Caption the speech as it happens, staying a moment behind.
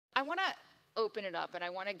I want to open it up, and I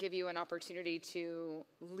want to give you an opportunity to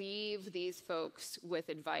leave these folks with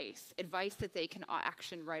advice that they can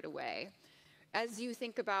action right away. As you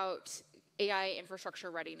think about AI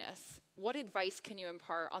infrastructure readiness, what advice can you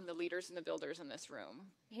impart on the leaders and the builders in this room?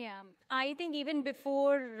 Yeah, I think even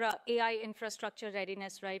before AI infrastructure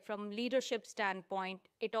readiness, right, from leadership standpoint,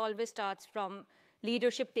 it always starts from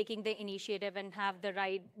leadership taking the initiative and have the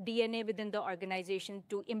right DNA within the organization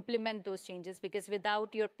to implement those changes. Because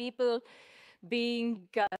without your people being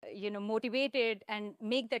motivated and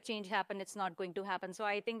make that change happen, it's not going to happen. So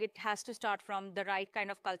I think it has to start from the right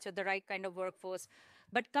kind of culture, the right kind of workforce.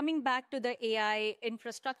 But coming back to the AI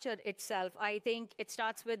infrastructure itself, I think it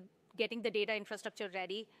starts with getting the data infrastructure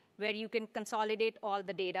ready, where you can consolidate all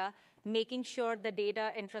the data, making sure the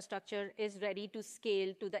data infrastructure is ready to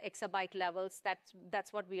scale to the exabyte levels.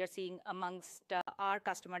 That's what we are seeing amongst our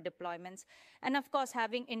customer deployments. And of course,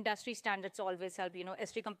 having industry standards always help.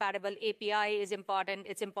 S3 compatible API is important.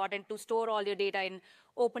 It's important to store all your data in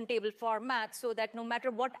open table format so that no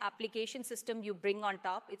matter what application system you bring on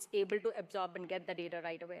top, it's able to absorb and get the data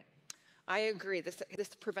right away. I agree. This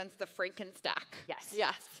prevents the Frankenstack. Yes.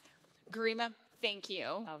 Yes. Garima, thank you.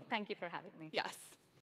 Oh, thank you for having me. Yes.